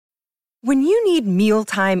When you need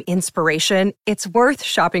mealtime inspiration, it's worth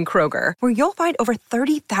shopping Kroger, where you'll find over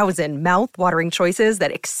 30,000 mouth-watering choices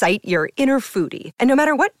that excite your inner foodie. And no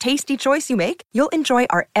matter what tasty choice you make, you'll enjoy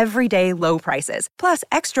our everyday low prices, plus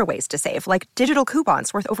extra ways to save, like digital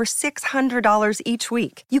coupons worth over $600 each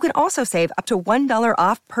week. You can also save up to $1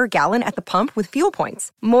 off per gallon at the pump with fuel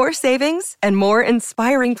points. More savings and more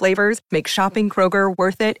inspiring flavors make shopping Kroger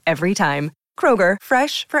worth it every time. Kroger,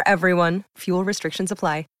 fresh for everyone. Fuel restrictions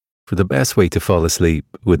apply. For the best way to fall asleep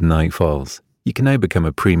with Nightfalls, you can now become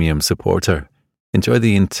a premium supporter. Enjoy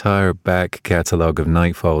the entire back catalogue of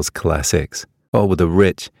Nightfalls classics, all with a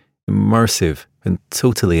rich, immersive, and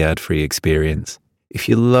totally ad-free experience. If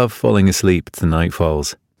you love falling asleep to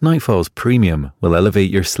Nightfalls, Nightfalls Premium will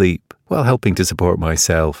elevate your sleep while helping to support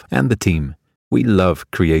myself and the team. We love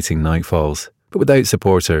creating Nightfalls, but without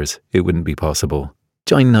supporters, it wouldn't be possible.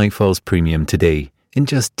 Join Nightfalls Premium today in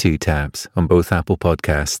just 2 taps on both Apple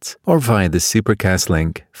Podcasts or via the Supercast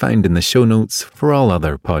link found in the show notes for all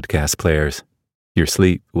other podcast players. Your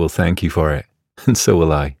sleep will thank you for it, and so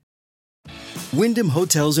will I. Wyndham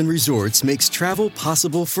Hotels and Resorts makes travel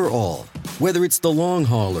possible for all. Whether it's the long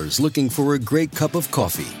haulers looking for a great cup of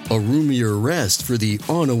coffee, a roomier rest for the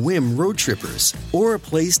on-a-whim road trippers, or a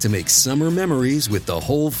place to make summer memories with the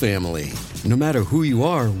whole family. No matter who you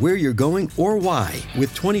are, where you're going, or why,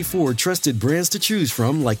 with 24 trusted brands to choose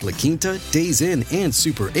from like La Quinta, Days Inn, and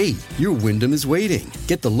Super 8, your Wyndham is waiting.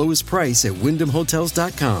 Get the lowest price at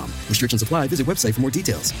WyndhamHotels.com. Restrictions apply. Visit website for more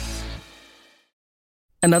details.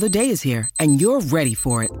 Another day is here, and you're ready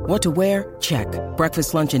for it. What to wear? Check.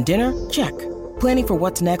 Breakfast, lunch, and dinner? Check. Planning for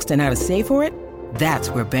what's next and how to save for it?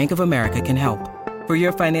 That's where Bank of America can help. For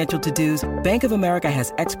your financial to-dos, Bank of America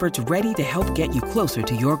has experts ready to help get you closer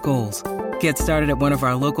to your goals. Get started at one of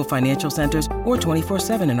our local financial centers or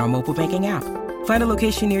 24/7 in our mobile banking app. Find a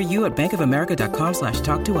location near you at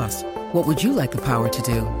bankofamerica.com/talktous. What would you like the power to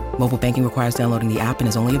do? Mobile banking requires downloading the app and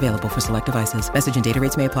is only available for select devices. Message and data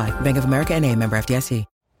rates may apply. Bank of America N.A., member FDIC.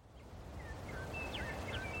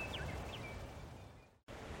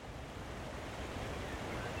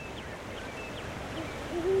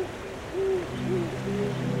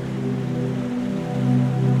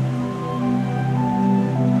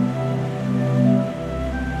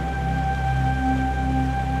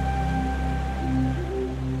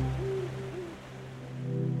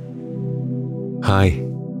 Hi,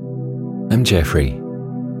 I'm Jeffrey.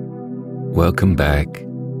 Welcome back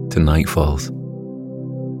to Nightfalls.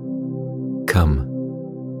 Come,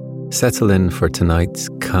 settle in for tonight's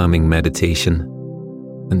calming meditation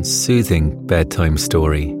and soothing bedtime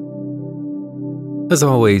story. As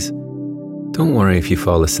always, don't worry if you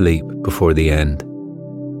fall asleep before the end.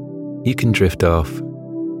 You can drift off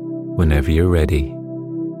whenever you're ready.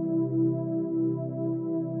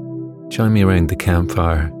 Join me around the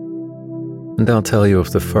campfire, and I'll tell you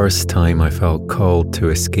of the first time I felt called to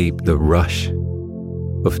escape the rush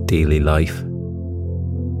of daily life.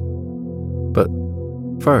 But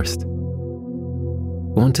first,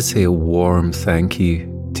 I want to say a warm thank you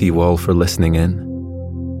to you all for listening in.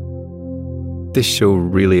 This show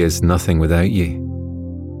really is nothing without you.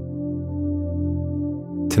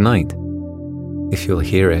 Tonight, if you'll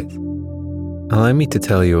hear it, allow me to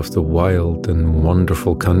tell you of the wild and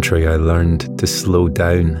wonderful country I learned to slow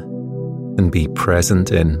down and be present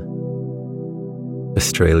in.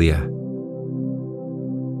 Australia.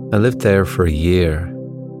 I lived there for a year,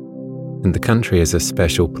 and the country is a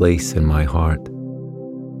special place in my heart.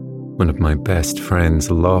 One of my best friends,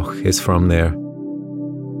 Loch, is from there,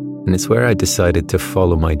 and it's where I decided to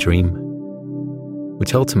follow my dream,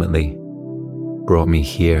 which ultimately brought me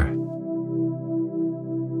here.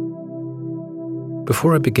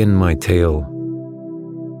 Before I begin my tale,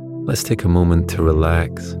 let's take a moment to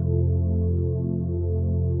relax.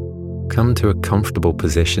 Come to a comfortable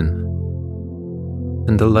position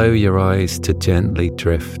and allow your eyes to gently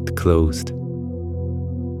drift closed.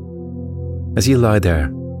 As you lie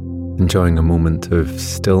there, enjoying a moment of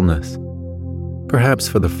stillness, perhaps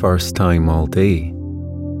for the first time all day,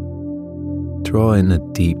 draw in a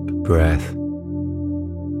deep breath.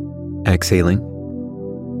 Exhaling,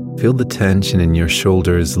 feel the tension in your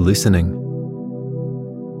shoulders loosening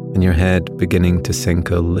and your head beginning to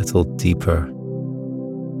sink a little deeper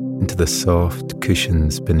into the soft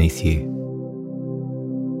cushions beneath you.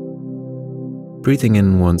 Breathing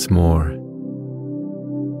in once more,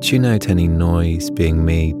 tune out any noise being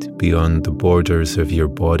made beyond the borders of your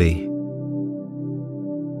body.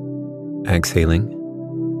 Exhaling,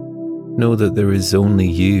 know that there is only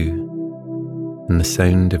you and the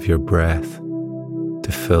sound of your breath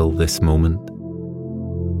to fill this moment.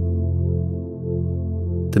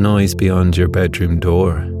 The noise beyond your bedroom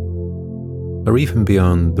door or even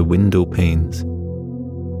beyond the window panes,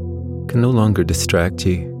 can no longer distract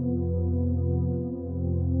you.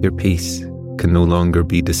 Your peace can no longer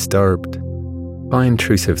be disturbed by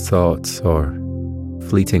intrusive thoughts or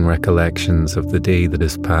fleeting recollections of the day that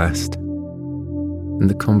has passed and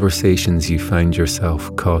the conversations you found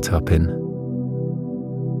yourself caught up in.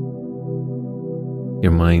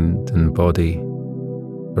 Your mind and body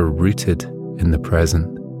are rooted in the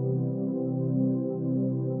present.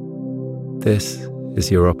 This is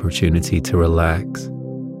your opportunity to relax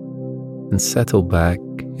and settle back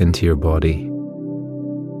into your body.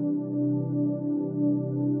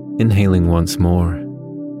 Inhaling once more,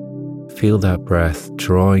 feel that breath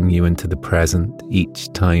drawing you into the present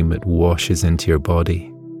each time it washes into your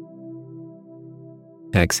body.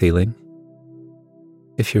 Exhaling,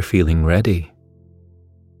 if you're feeling ready,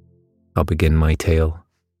 I'll begin my tale.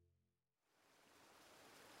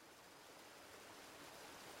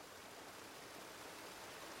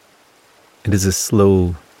 It is a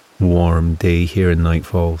slow, warm day here in Night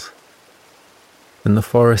Falls, and the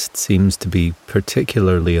forest seems to be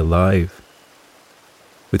particularly alive,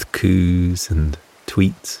 with coos and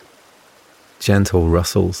tweets, gentle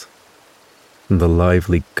rustles, and the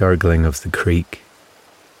lively gurgling of the creek.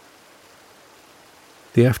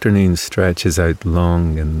 The afternoon stretches out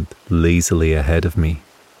long and lazily ahead of me,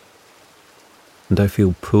 and I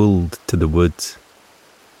feel pulled to the woods,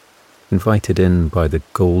 invited in by the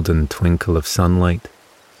golden twinkle of sunlight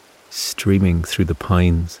streaming through the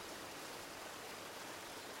pines.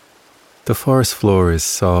 The forest floor is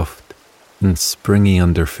soft and springy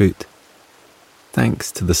underfoot,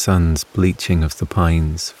 thanks to the sun's bleaching of the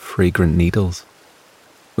pines' fragrant needles,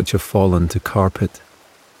 which have fallen to carpet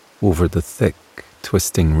over the thick,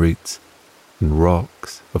 twisting roots and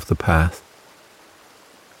rocks of the path.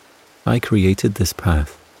 I created this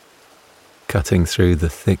path, cutting through the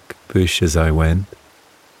thick bush as I went,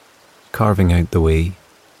 carving out the way.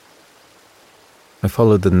 I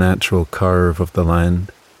followed the natural curve of the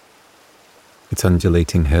land, its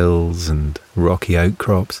undulating hills and rocky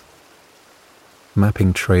outcrops,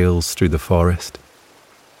 mapping trails through the forest.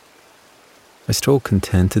 I stroll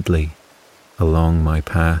contentedly along my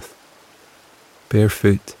path,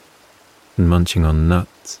 barefoot and munching on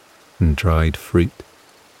nuts and dried fruit,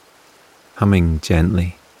 humming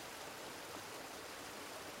gently.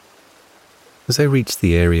 As I reach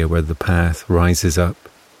the area where the path rises up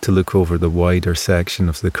to look over the wider section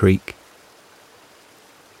of the creek,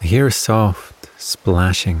 I hear a soft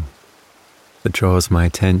splashing that draws my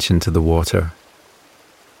attention to the water.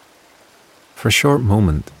 For a short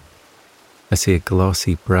moment, I see a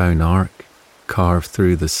glossy brown arc carve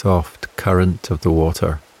through the soft current of the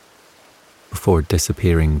water before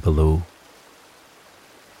disappearing below.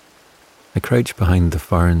 I crouch behind the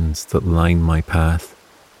ferns that line my path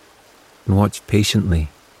and watch patiently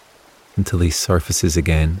until he surfaces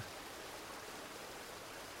again.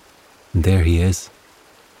 And there he is,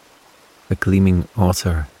 a gleaming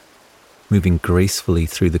otter moving gracefully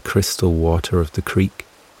through the crystal water of the creek,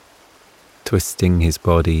 twisting his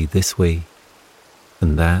body this way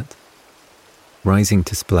and that, rising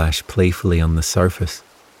to splash playfully on the surface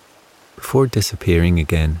before disappearing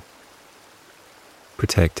again,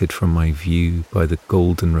 protected from my view by the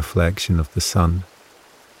golden reflection of the sun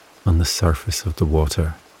on the surface of the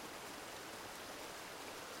water.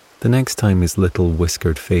 The next time his little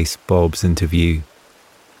whiskered face bobs into view,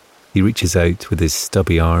 he reaches out with his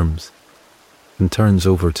stubby arms and turns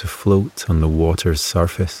over to float on the water's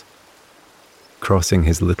surface, crossing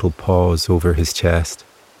his little paws over his chest,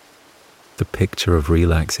 the picture of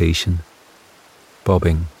relaxation,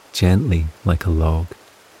 bobbing gently like a log.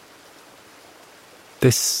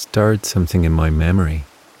 This stirred something in my memory,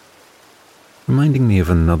 reminding me of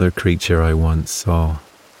another creature I once saw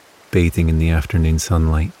bathing in the afternoon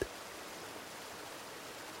sunlight.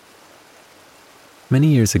 Many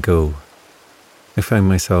years ago, I found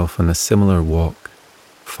myself on a similar walk,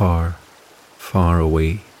 far, far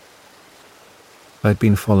away. I'd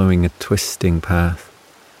been following a twisting path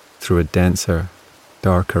through a denser,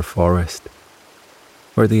 darker forest,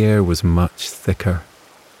 where the air was much thicker,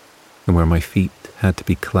 and where my feet had to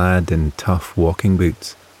be clad in tough walking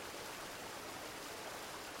boots.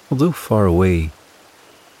 Although far away,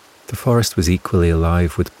 the forest was equally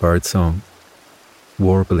alive with birdsong,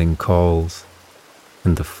 warbling calls,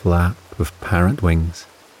 and the flap of parrot wings.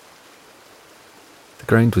 The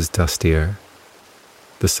ground was dustier,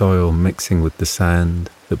 the soil mixing with the sand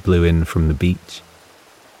that blew in from the beach.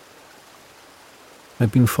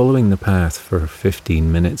 I'd been following the path for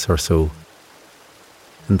 15 minutes or so,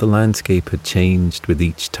 and the landscape had changed with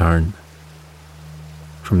each turn,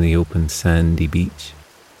 from the open sandy beach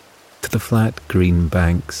to the flat green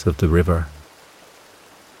banks of the river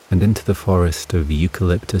and into the forest of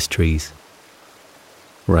eucalyptus trees,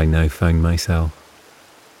 where I now found myself.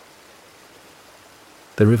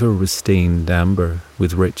 The river was stained amber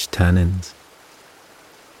with rich tannins,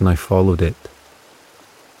 and I followed it,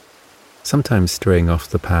 sometimes straying off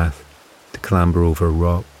the path to clamber over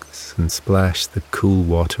rocks and splash the cool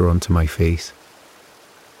water onto my face.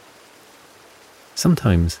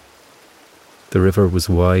 Sometimes the river was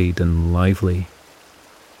wide and lively,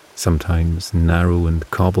 sometimes narrow and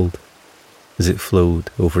cobbled as it flowed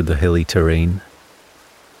over the hilly terrain.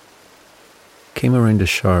 Came around a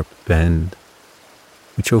sharp bend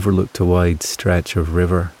which overlooked a wide stretch of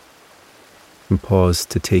river and paused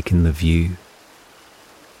to take in the view.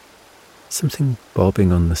 Something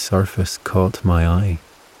bobbing on the surface caught my eye.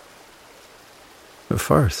 At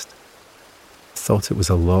first, I thought it was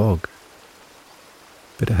a log,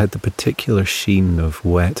 but it had the particular sheen of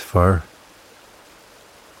wet fur.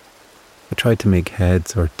 I tried to make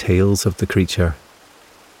heads or tails of the creature.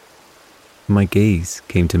 My gaze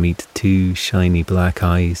came to meet two shiny black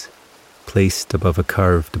eyes placed above a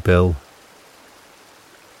curved bill.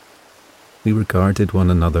 We regarded one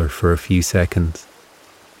another for a few seconds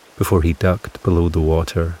before he ducked below the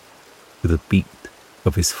water with a beat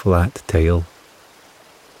of his flat tail.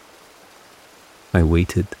 I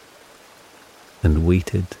waited and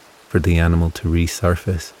waited for the animal to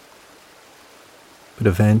resurface, but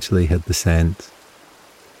eventually had the sense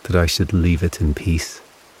that I should leave it in peace.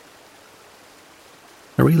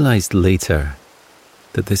 I realized later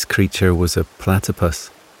that this creature was a platypus,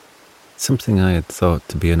 something I had thought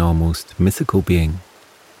to be an almost mythical being,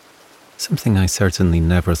 something I certainly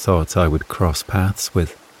never thought I would cross paths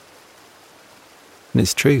with. And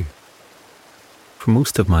it's true, for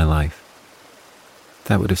most of my life,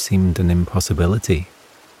 that would have seemed an impossibility.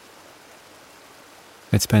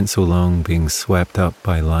 I'd spent so long being swept up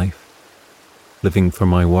by life, living for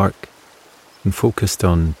my work and focused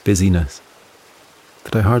on busyness,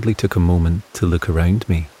 that I hardly took a moment to look around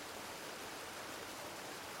me.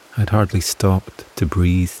 I'd hardly stopped to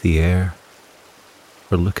breathe the air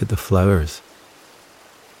or look at the flowers.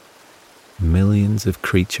 Millions of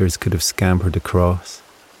creatures could have scampered across,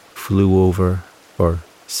 flew over, or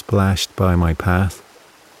splashed by my path,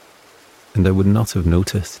 and I would not have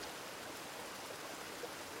noticed.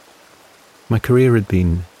 My career had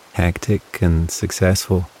been hectic and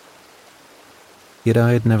successful, yet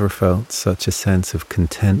I had never felt such a sense of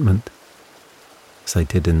contentment as I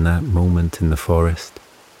did in that moment in the forest,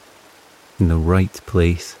 in the right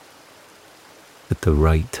place, at the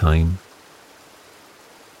right time.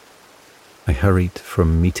 I hurried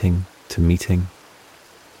from meeting to meeting,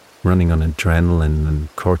 running on adrenaline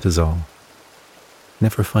and cortisol,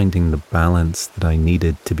 never finding the balance that I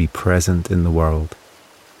needed to be present in the world.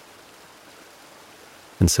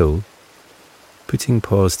 And so, putting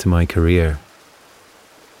pause to my career,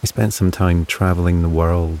 I spent some time traveling the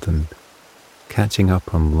world and catching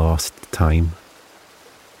up on lost time.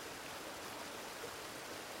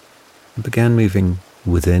 I began moving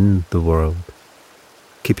within the world,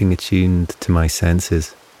 keeping attuned to my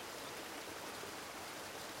senses.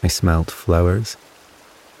 I smelt flowers,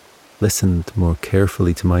 listened more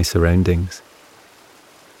carefully to my surroundings,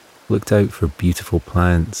 looked out for beautiful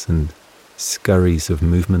plants and scurries of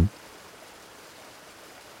movement.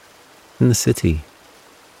 In the city,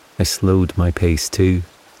 I slowed my pace too.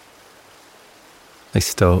 I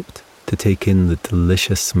stopped to take in the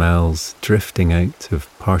delicious smells drifting out of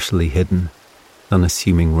partially hidden,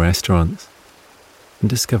 unassuming restaurants, and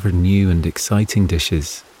discovered new and exciting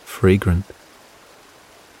dishes, fragrant.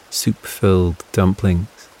 Soup-filled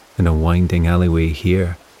dumplings in a winding alleyway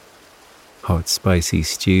here, hot spicy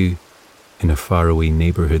stew in a faraway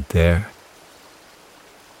neighbourhood there.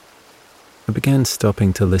 I began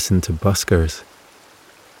stopping to listen to buskers,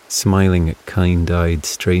 smiling at kind-eyed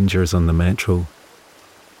strangers on the metro,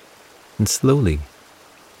 and slowly,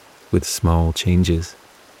 with small changes,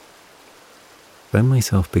 found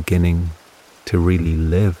myself beginning to really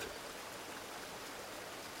live.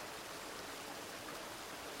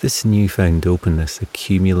 This newfound openness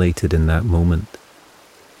accumulated in that moment.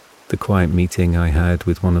 The quiet meeting I had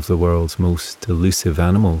with one of the world's most elusive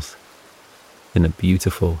animals in a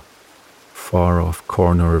beautiful, far-off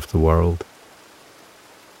corner of the world.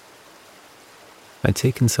 I'd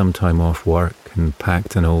taken some time off work and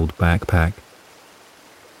packed an old backpack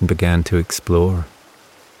and began to explore.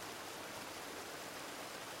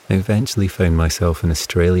 I eventually found myself in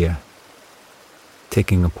Australia,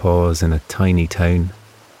 taking a pause in a tiny town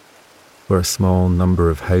where a small number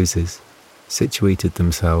of houses situated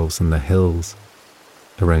themselves in the hills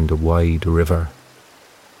around a wide river.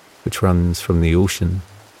 which runs from the ocean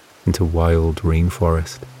into wild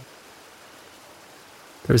rainforest.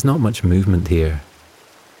 There is not much movement here,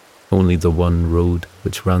 only the one road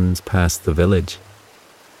which runs past the village.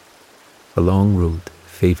 A long road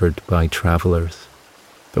favoured by travellers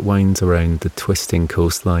that winds around the twisting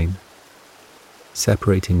coastline,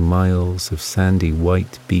 separating miles of sandy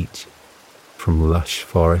white beach from lush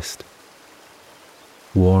forest,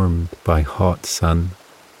 warmed by hot sun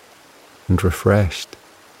and refreshed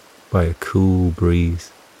by a cool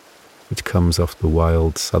breeze which comes off the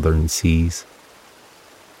wild southern seas.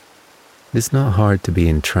 It is not hard to be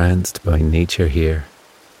entranced by nature here,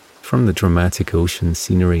 from the dramatic ocean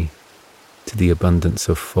scenery to the abundance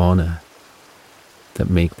of fauna that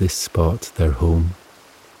make this spot their home.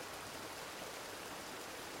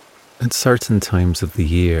 At certain times of the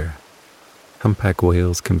year, humpback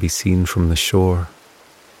whales can be seen from the shore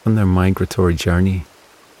on their migratory journey,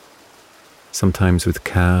 sometimes with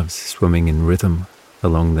calves swimming in rhythm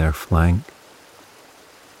along their flank.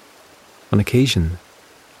 On occasion,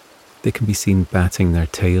 they can be seen batting their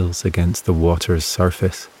tails against the water's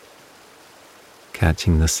surface,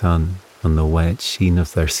 catching the sun on the wet sheen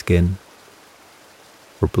of their skin,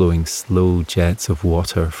 or blowing slow jets of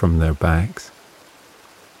water from their backs.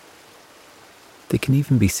 They can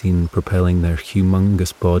even be seen propelling their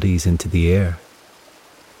humongous bodies into the air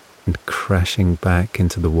and crashing back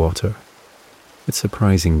into the water with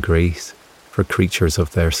surprising grace for creatures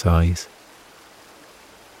of their size.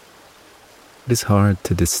 It is hard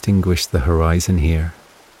to distinguish the horizon here,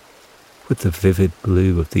 with the vivid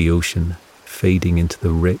blue of the ocean fading into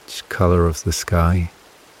the rich colour of the sky.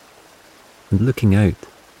 And looking out,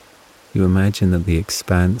 you imagine that the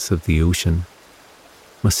expanse of the ocean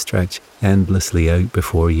must stretch endlessly out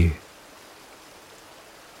before you.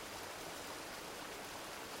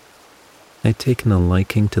 I'd taken a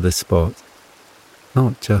liking to the spot,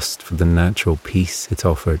 not just for the natural peace it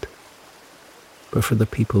offered, but for the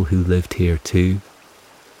people who lived here too.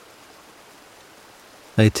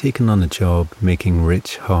 I had taken on a job making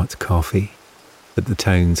rich hot coffee at the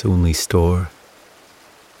town's only store,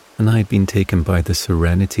 and I had been taken by the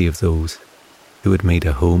serenity of those who had made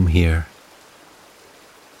a home here.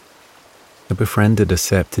 I befriended a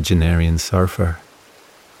septuagenarian surfer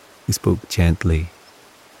who spoke gently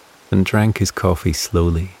and drank his coffee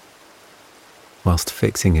slowly whilst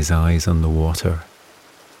fixing his eyes on the water.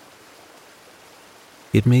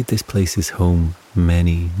 He had made this place his home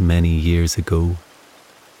many, many years ago,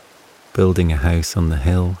 building a house on the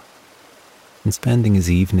hill and spending his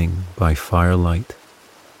evening by firelight,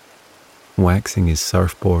 waxing his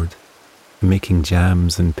surfboard and making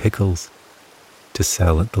jams and pickles to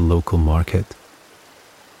sell at the local market.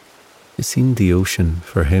 It seemed the ocean,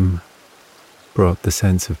 for him, brought the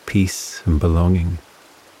sense of peace and belonging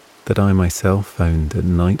that I myself found at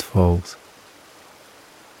nightfalls.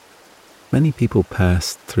 Many people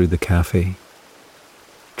passed through the cafe,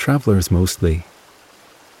 travellers mostly,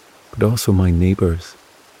 but also my neighbours,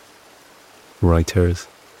 writers,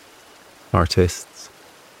 artists,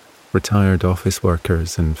 retired office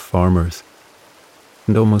workers and farmers,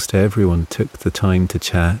 and almost everyone took the time to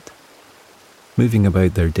chat, moving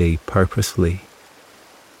about their day purposefully,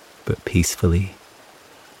 but peacefully,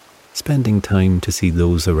 spending time to see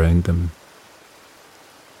those around them.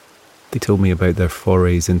 They told me about their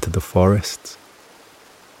forays into the forests,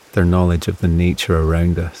 their knowledge of the nature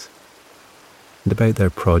around us, and about their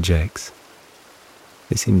projects.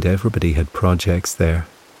 It seemed everybody had projects there.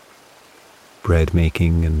 Bread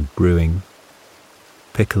making and brewing,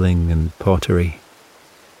 pickling and pottery,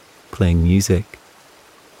 playing music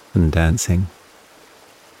and dancing.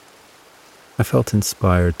 I felt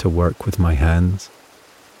inspired to work with my hands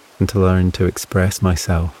and to learn to express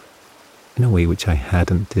myself in a way which I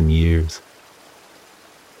hadn't in years.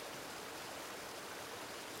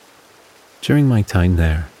 During my time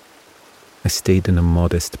there, I stayed in a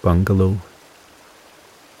modest bungalow.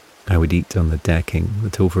 I would eat on the decking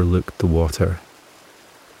that overlooked the water,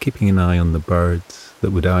 keeping an eye on the birds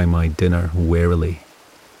that would eye my dinner warily.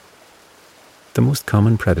 The most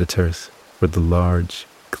common predators were the large,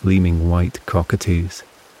 gleaming white cockatoos,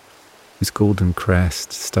 whose golden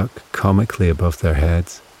crest stuck comically above their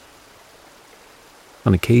heads.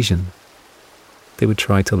 On occasion, they would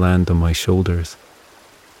try to land on my shoulders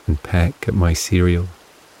and peck at my cereal.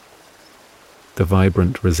 The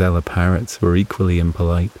vibrant Rosella parrots were equally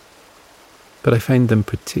impolite, but I found them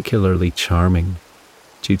particularly charming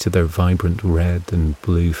due to their vibrant red and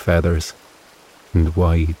blue feathers and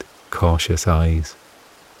wide, cautious eyes.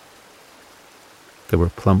 There were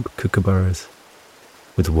plump kookaburras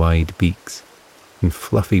with wide beaks and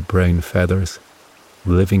fluffy brown feathers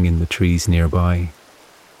living in the trees nearby,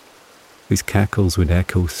 whose cackles would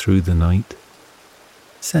echo through the night,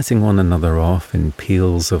 setting one another off in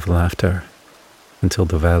peals of laughter until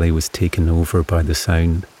the valley was taken over by the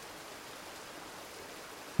sound.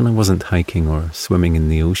 When I wasn't hiking or swimming in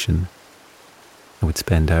the ocean, I would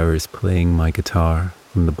spend hours playing my guitar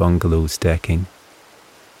on the bungalow's decking,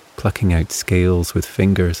 plucking out scales with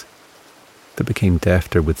fingers that became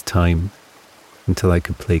defter with time until I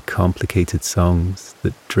could play complicated songs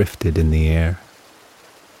that drifted in the air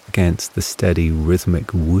against the steady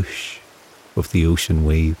rhythmic whoosh of the ocean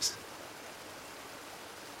waves.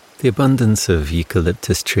 The abundance of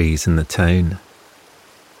eucalyptus trees in the town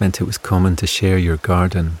meant it was common to share your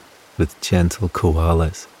garden with gentle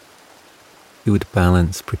koalas who would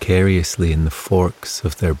balance precariously in the forks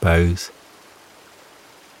of their boughs.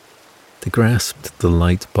 They grasped the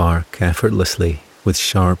light bark effortlessly with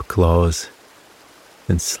sharp claws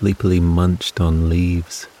and sleepily munched on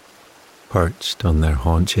leaves, perched on their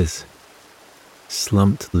haunches,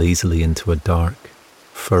 slumped lazily into a dark,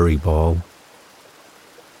 furry ball.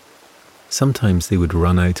 Sometimes they would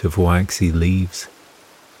run out of waxy leaves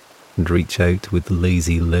and reach out with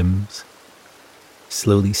lazy limbs,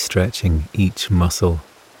 slowly stretching each muscle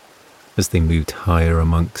as they moved higher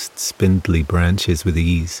amongst spindly branches with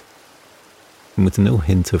ease and with no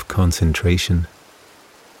hint of concentration.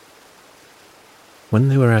 When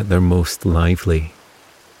they were at their most lively,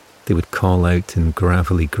 they would call out in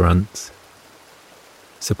gravelly grunts,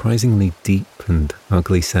 surprisingly deep and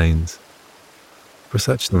ugly sounds for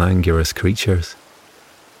such languorous creatures.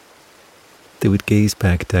 They would gaze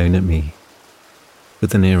back down at me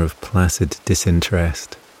with an air of placid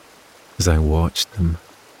disinterest as I watched them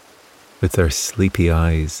with their sleepy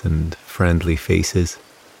eyes and friendly faces.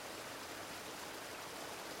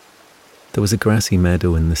 There was a grassy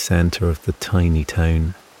meadow in the centre of the tiny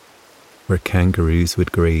town where kangaroos would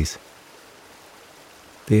graze.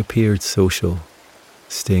 They appeared social,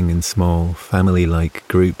 staying in small, family-like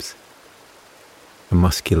groups, a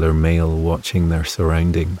muscular male watching their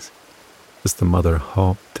surroundings as the mother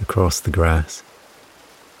hopped across the grass,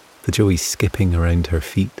 the joey skipping around her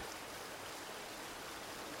feet.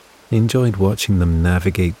 I enjoyed watching them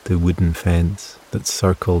navigate the wooden fence that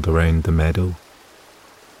circled around the meadow.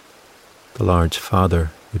 The large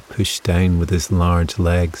father would push down with his large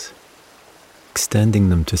legs, extending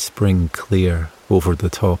them to spring clear over the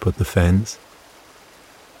top of the fence,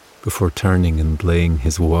 before turning and laying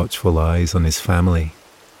his watchful eyes on his family.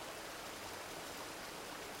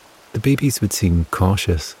 The babies would seem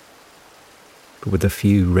cautious, but with a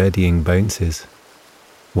few readying bounces,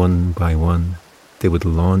 one by one, they would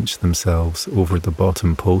launch themselves over the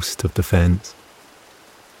bottom post of the fence,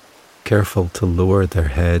 careful to lower their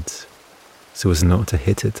heads so as not to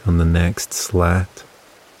hit it on the next slat.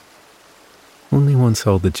 Only once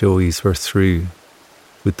all the joeys were through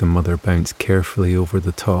would the mother bounce carefully over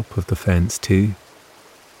the top of the fence too,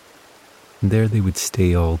 and there they would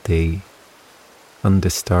stay all day,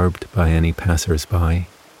 undisturbed by any passers-by.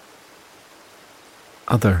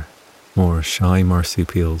 Other, more shy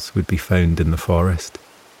marsupials would be found in the forest.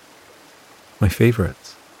 My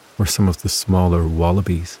favourites were some of the smaller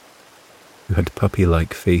wallabies, who had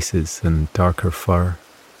puppy-like faces and darker fur,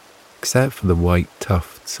 except for the white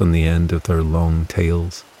tufts on the end of their long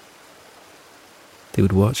tails. They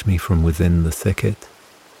would watch me from within the thicket,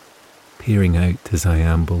 peering out as I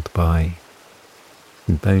ambled by,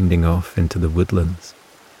 and bounding off into the woodlands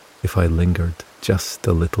if I lingered just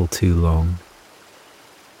a little too long.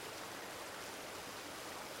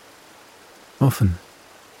 Often,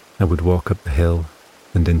 I would walk up the hill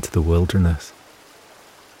and into the wilderness.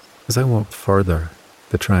 As I walked further,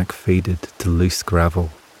 the track faded to loose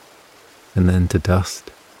gravel, and then to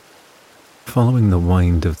dust, following the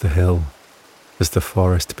wind of the hill as the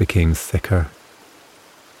forest became thicker.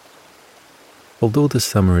 Although the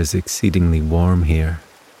summer is exceedingly warm here,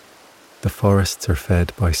 the forests are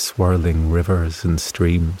fed by swirling rivers and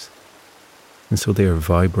streams, and so they are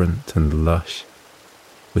vibrant and lush,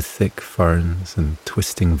 with thick ferns and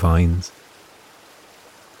twisting vines.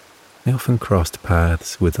 I often crossed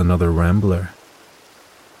paths with another rambler,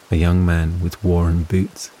 a young man with worn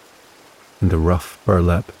boots and a rough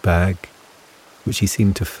burlap bag, which he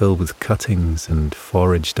seemed to fill with cuttings and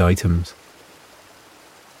foraged items.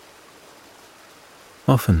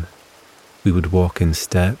 Often, we would walk in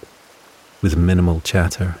step, with minimal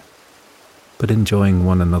chatter, but enjoying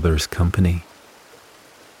one another's company.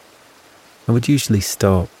 I would usually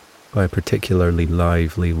stop by a particularly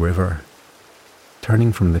lively river,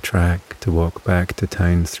 turning from the track to walk back to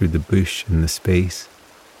town through the bush in the space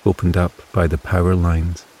opened up by the power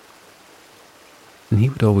lines. And he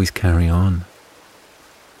would always carry on.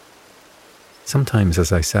 Sometimes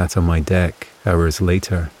as I sat on my deck hours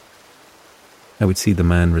later, I would see the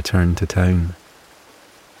man return to town.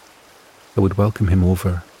 I would welcome him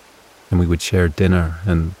over, and we would share dinner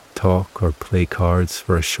and talk or play cards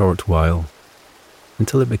for a short while,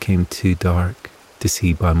 until it became too dark to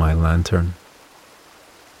see by my lantern.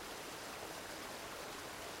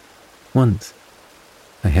 Once,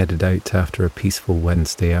 I headed out after a peaceful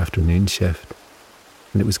Wednesday afternoon shift,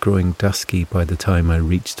 and it was growing dusky by the time I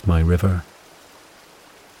reached my river.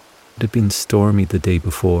 It had been stormy the day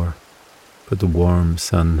before, but the warm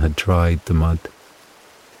sun had dried the mud,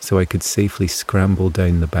 so I could safely scramble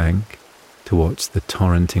down the bank to watch the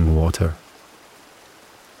torrenting water.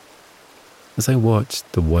 As I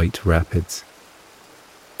watched the white rapids,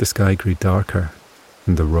 the sky grew darker,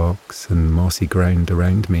 and the rocks and mossy ground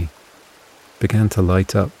around me began to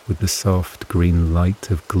light up with the soft green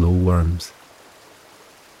light of glowworms.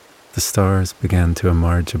 The stars began to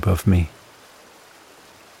emerge above me,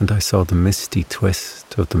 and I saw the misty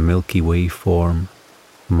twist of the Milky Way form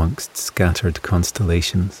amongst scattered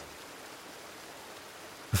constellations.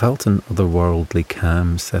 I felt an otherworldly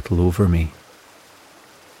calm settle over me.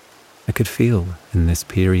 I could feel, in this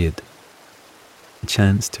period, a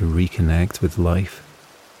chance to reconnect with life,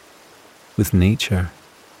 with nature,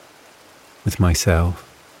 with myself.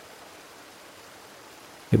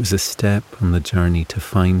 It was a step on the journey to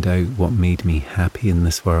find out what made me happy in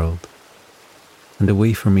this world, and a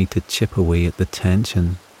way for me to chip away at the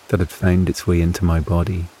tension that had found its way into my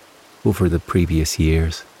body over the previous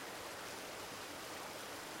years.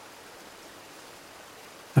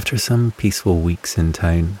 After some peaceful weeks in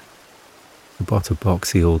town, I bought a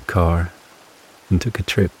boxy old car and took a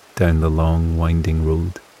trip down the long winding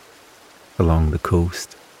road along the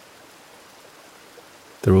coast.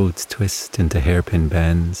 The roads twist into hairpin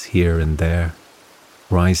bends here and there,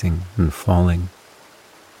 rising and falling.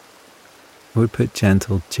 I would put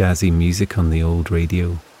gentle jazzy music on the old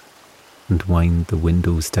radio and wind the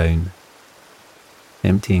windows down,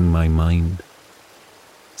 emptying my mind,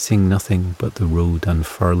 seeing nothing but the road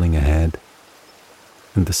unfurling ahead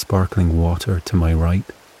and the sparkling water to my right.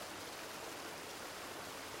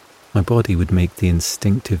 My body would make the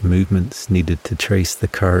instinctive movements needed to trace the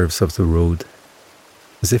curves of the road,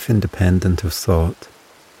 as if independent of thought.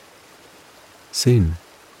 Soon,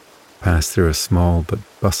 I passed through a small but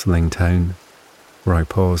bustling town, where I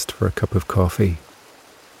paused for a cup of coffee.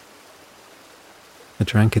 I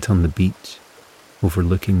drank it on the beach,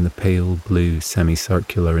 overlooking the pale blue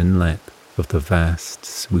semicircular inlet of the vast,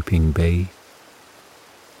 swooping bay,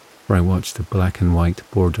 where I watched a black and white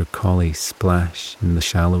border collie splash in the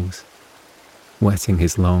shallows, wetting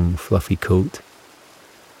his long, fluffy coat,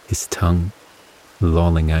 his tongue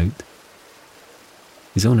lolling out.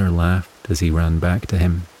 His owner laughed as he ran back to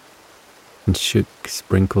him and shook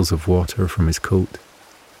sprinkles of water from his coat,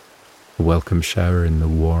 a welcome shower in the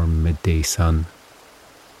warm midday sun.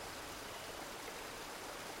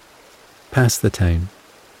 Past the town,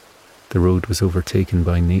 the road was overtaken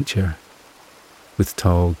by nature, with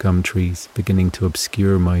tall gum trees beginning to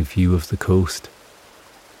obscure my view of the coast.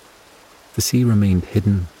 The sea remained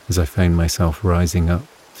hidden as I found myself rising up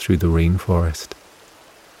through the rainforest,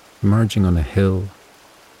 emerging on a hill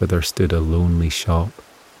where there stood a lonely shop.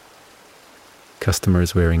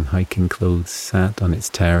 Customers wearing hiking clothes sat on its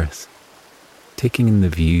terrace, taking in the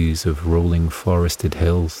views of rolling forested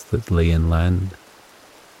hills that lay inland,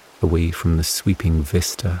 away from the sweeping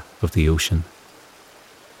vista of the ocean.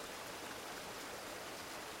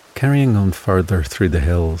 Carrying on further through the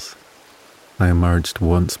hills, I emerged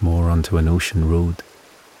once more onto an ocean road,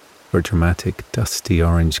 where dramatic dusty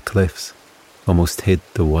orange cliffs almost hid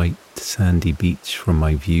the white sandy beach from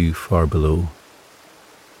my view far below.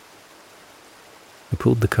 I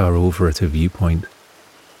pulled the car over at a viewpoint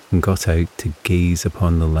and got out to gaze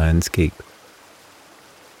upon the landscape.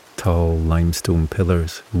 Tall limestone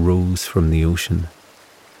pillars rose from the ocean,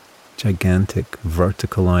 gigantic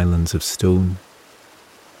vertical islands of stone,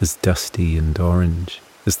 as dusty and orange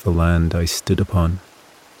as the land I stood upon,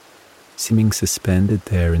 seeming suspended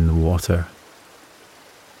there in the water.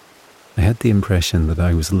 I had the impression that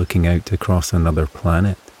I was looking out across another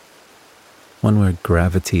planet, one where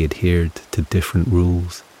gravity adhered to different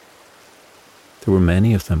rules. There were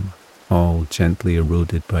many of them, all gently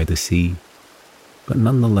eroded by the sea, but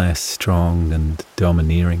nonetheless strong and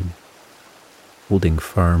domineering, holding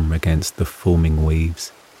firm against the foaming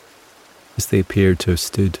waves, as they appeared to have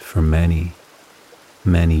stood for many,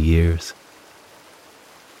 many years.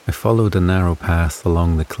 I followed a narrow path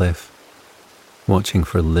along the cliff, watching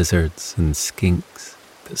for lizards and skinks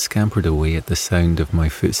that scampered away at the sound of my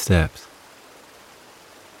footsteps.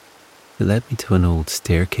 It led me to an old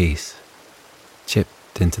staircase,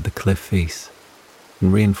 chipped into the cliff face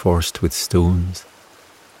and reinforced with stones,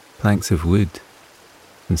 planks of wood,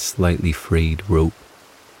 and slightly frayed rope.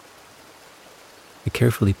 I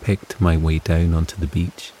carefully picked my way down onto the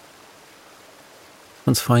beach.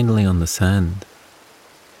 Once finally on the sand,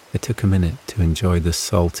 I took a minute to enjoy the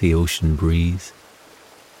salty ocean breeze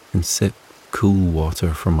and sip cool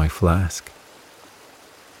water from my flask.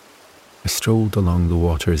 I strolled along the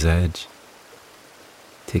water's edge,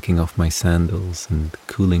 taking off my sandals and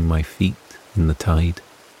cooling my feet in the tide.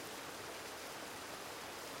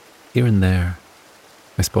 Here and there,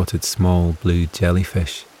 I spotted small blue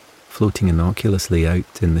jellyfish floating innocuously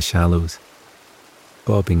out in the shallows,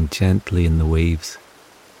 bobbing gently in the waves.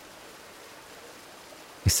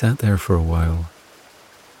 I sat there for a while,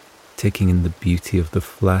 taking in the beauty of the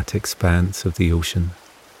flat expanse of the ocean.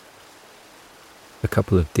 A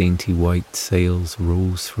couple of dainty white sails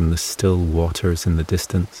rose from the still waters in the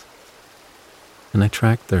distance, and I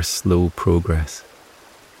tracked their slow progress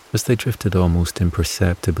as they drifted almost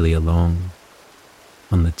imperceptibly along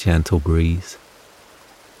on the gentle breeze.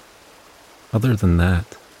 Other than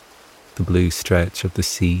that, the blue stretch of the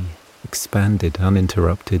sea expanded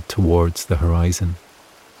uninterrupted towards the horizon,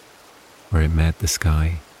 where it met the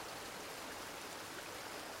sky.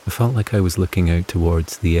 I felt like I was looking out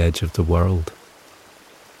towards the edge of the world.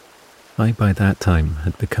 I, by that time,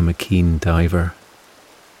 had become a keen diver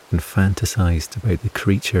and fantasized about the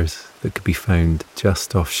creatures that could be found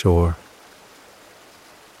just offshore.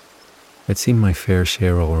 I'd seen my fair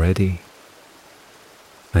share already.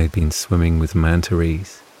 I had been swimming with manta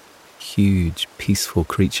rays, huge, peaceful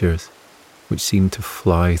creatures which seemed to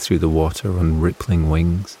fly through the water on rippling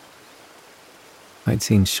wings. I'd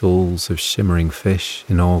seen shoals of shimmering fish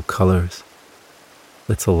in all colours,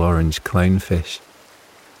 little orange clownfish,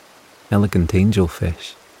 elegant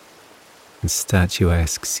angelfish, and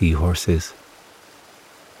statuesque seahorses.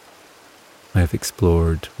 I have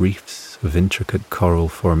explored reefs of intricate coral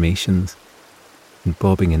formations and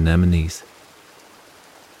bobbing anemones.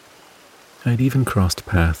 I had even crossed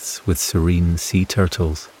paths with serene sea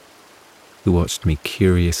turtles, who watched me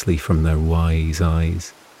curiously from their wise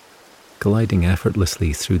eyes, gliding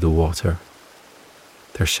effortlessly through the water,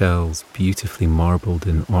 their shells beautifully marbled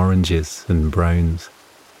in oranges and browns.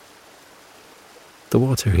 The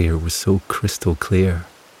water here was so crystal clear,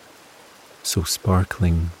 so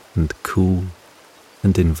sparkling and cool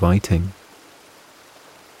and inviting.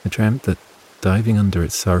 I dreamt that diving under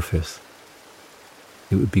its surface,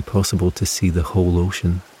 it would be possible to see the whole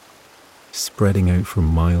ocean spreading out for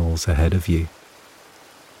miles ahead of you.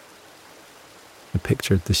 I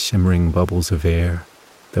pictured the shimmering bubbles of air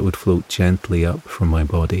that would float gently up from my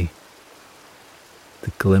body,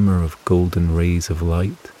 the glimmer of golden rays of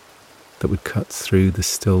light that would cut through the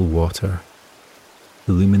still water,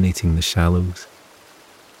 illuminating the shallows,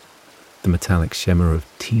 the metallic shimmer of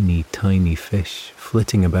teeny tiny fish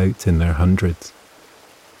flitting about in their hundreds,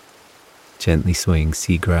 gently swaying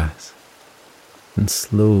seagrass and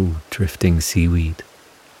slow drifting seaweed,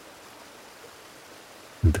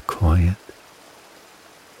 and the quiet.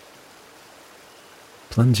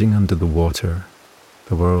 Plunging under the water,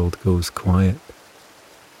 the world goes quiet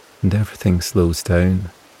and everything slows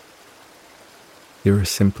down. You are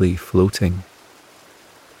simply floating,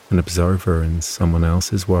 an observer in someone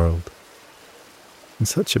else's world, and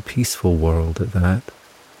such a peaceful world at that.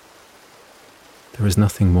 There is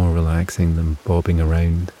nothing more relaxing than bobbing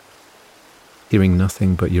around, hearing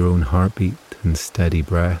nothing but your own heartbeat and steady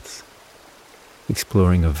breaths,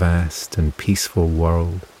 exploring a vast and peaceful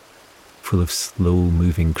world full of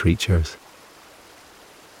slow-moving creatures.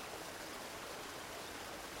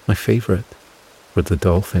 My favourite were the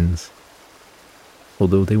dolphins,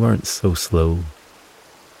 although they weren't so slow.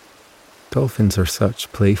 Dolphins are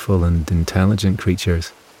such playful and intelligent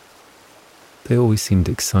creatures. They always seemed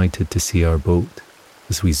excited to see our boat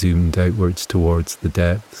as we zoomed outwards towards the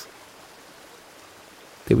depths.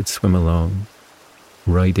 They would swim along,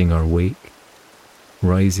 riding our wake,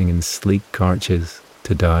 rising in sleek arches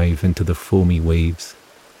to dive into the foamy waves.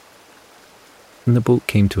 When the boat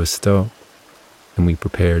came to a stop and we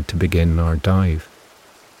prepared to begin our dive,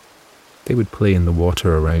 they would play in the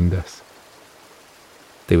water around us.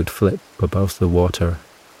 They would flip above the water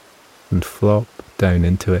and flop down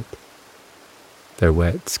into it, their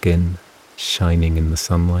wet skin shining in the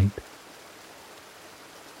sunlight.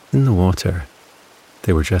 In the water,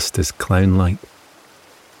 they were just as clown-like.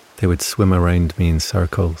 They would swim around me in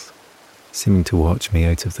circles, seeming to watch me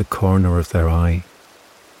out of the corner of their eye,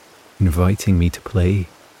 inviting me to play.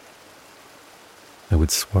 I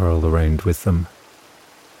would swirl around with them,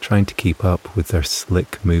 trying to keep up with their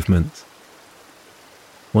slick movements.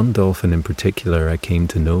 One dolphin in particular I came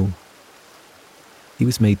to know. He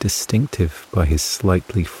was made distinctive by his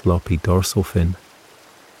slightly floppy dorsal fin.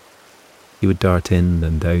 He would dart in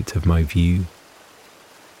and out of my view,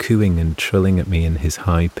 cooing and trilling at me in his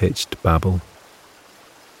high-pitched babble.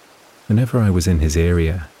 Whenever I was in his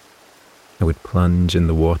area, I would plunge in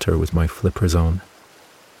the water with my flippers on,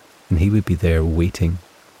 and he would be there waiting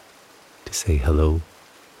to say hello.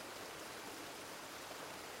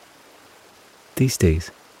 These days,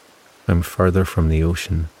 I'm further from the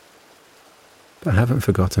ocean, but I haven't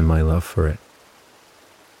forgotten my love for it.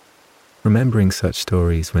 Remembering such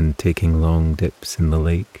stories when taking long dips in the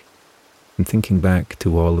lake, and thinking back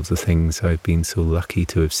to all of the things I've been so lucky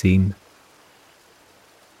to have seen.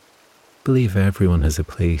 I believe everyone has a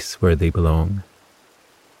place where they belong.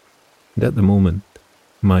 And at the moment,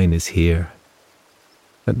 mine is here,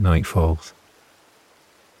 at Night Falls.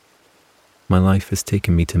 My life has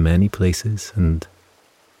taken me to many places, and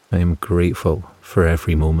I am grateful for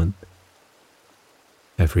every moment,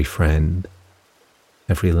 every friend,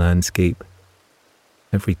 every landscape,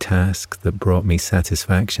 every task that brought me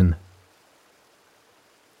satisfaction.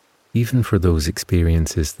 Even for those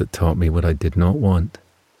experiences that taught me what I did not want,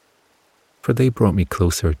 for they brought me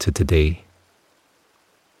closer to today.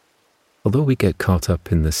 Although we get caught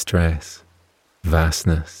up in the stress,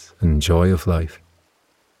 vastness, and joy of life,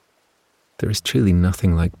 there is truly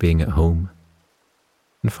nothing like being at home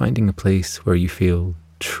and finding a place where you feel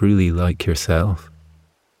truly like yourself.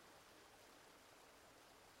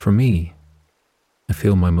 For me, I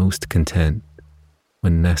feel my most content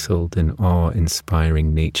when nestled in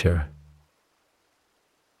awe-inspiring nature.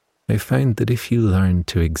 I've found that if you learn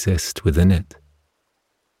to exist within it,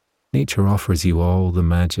 nature offers you all the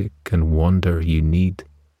magic and wonder you need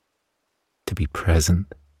to be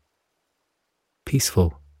present,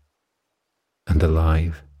 peaceful, and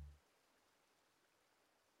alive.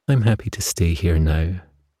 I'm happy to stay here now,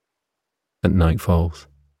 at Night Falls.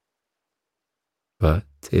 But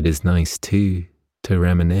it is nice too to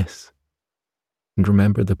reminisce and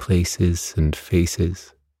remember the places and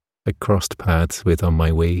faces I crossed paths with on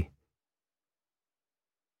my way.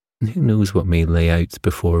 And who knows what may lay out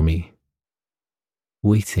before me,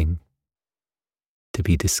 waiting to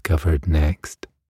be discovered next.